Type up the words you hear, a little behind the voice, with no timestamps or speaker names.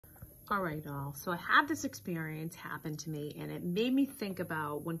All right, all. So I had this experience happen to me, and it made me think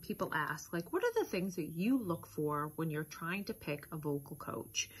about when people ask, like, what are the things that you look for when you're trying to pick a vocal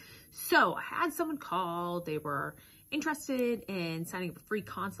coach? So I had someone call. They were interested in signing up a free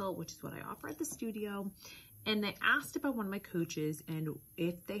consult, which is what I offer at the studio. And they asked about one of my coaches and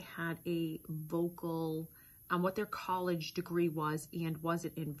if they had a vocal, what their college degree was, and was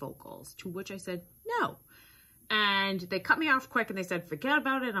it in vocals? To which I said, no. And they cut me off quick and they said, forget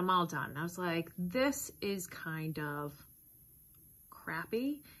about it, I'm all done. And I was like, this is kind of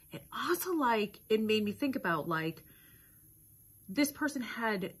crappy. And also, like, it made me think about, like, this person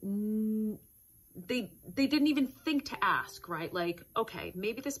had, they didn't even think to ask, right? Like, okay,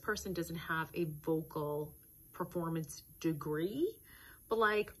 maybe this person doesn't have a vocal performance degree, but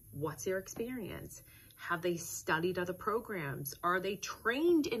like, what's their experience? Have they studied other programs? Are they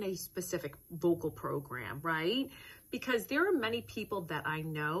trained in a specific vocal program, right? Because there are many people that I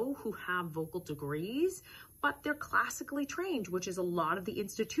know who have vocal degrees, but they're classically trained, which is a lot of the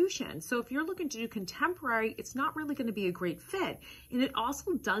institutions. So if you're looking to do contemporary, it's not really going to be a great fit. And it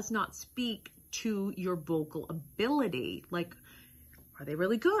also does not speak to your vocal ability. Like, are they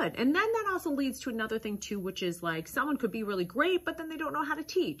really good? And then that also leads to another thing too, which is like, someone could be really great, but then they don't know how to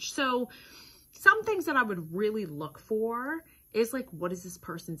teach. So some things that I would really look for is like, what is this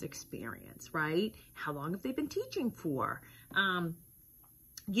person's experience, right? How long have they been teaching for?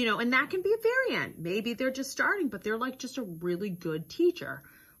 You know, and that can be a variant. Maybe they're just starting, but they're like just a really good teacher.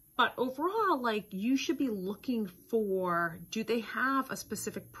 But overall, like, you should be looking for, do they have a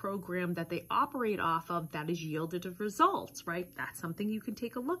specific program that they operate off of that has yielded results, right? That's something you can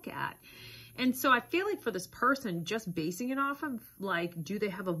take a look at. And so I feel like for this person, just basing it off of, like, do they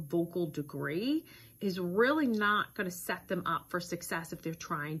have a vocal degree is really not going to set them up for success if they're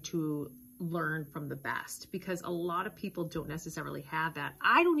trying to learn from the best, because a lot of people don't necessarily have that.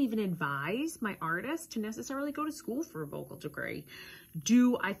 I don't even advise my artists to necessarily go to school for a vocal degree.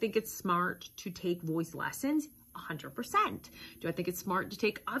 Do I think it's smart to take voice lessons? 100%. Do I think it's smart to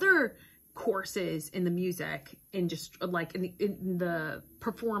take other courses in the music industry, like in the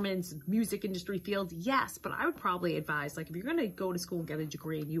performance music industry field? Yes, but I would probably advise, like, if you're going to go to school and get a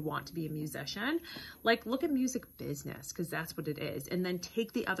degree and you want to be a musician, like, look at music business, because that's what it is, and then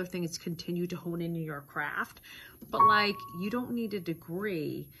take the other things, continue to hone in your craft. But like, you don't need a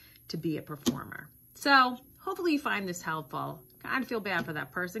degree to be a performer. So hopefully you find this helpful. Kind of feel bad for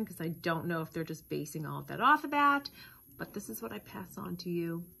that person, because I don't know if they're just basing all of that off of that, but this is what I pass on to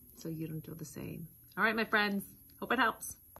you, so you don't do the same. All right, my friends, hope it helps.